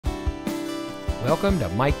Welcome to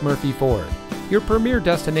Mike Murphy Ford, your premier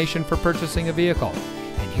destination for purchasing a vehicle.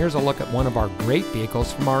 And here's a look at one of our great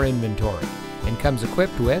vehicles from our inventory, and comes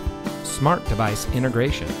equipped with smart device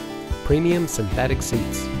integration, premium synthetic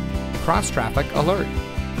seats, cross traffic alert,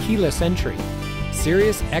 keyless entry,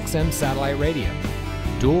 Sirius XM satellite radio,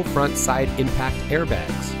 dual front side impact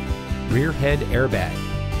airbags, rear head airbag,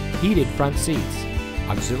 heated front seats,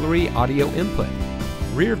 auxiliary audio input,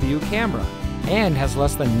 rear view camera, and has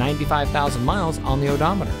less than 95,000 miles on the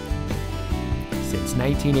odometer. Since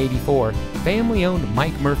 1984, family-owned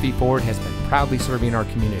Mike Murphy Ford has been proudly serving our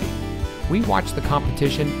community. We watch the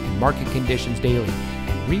competition and market conditions daily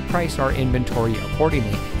and reprice our inventory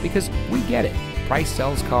accordingly because we get it. Price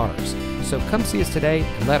sells cars. So come see us today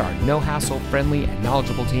and let our no-hassle, friendly, and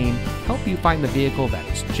knowledgeable team help you find the vehicle that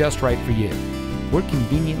is just right for you. We're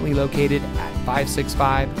conveniently located at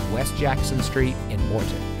 565 West Jackson Street in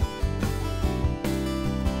Morton.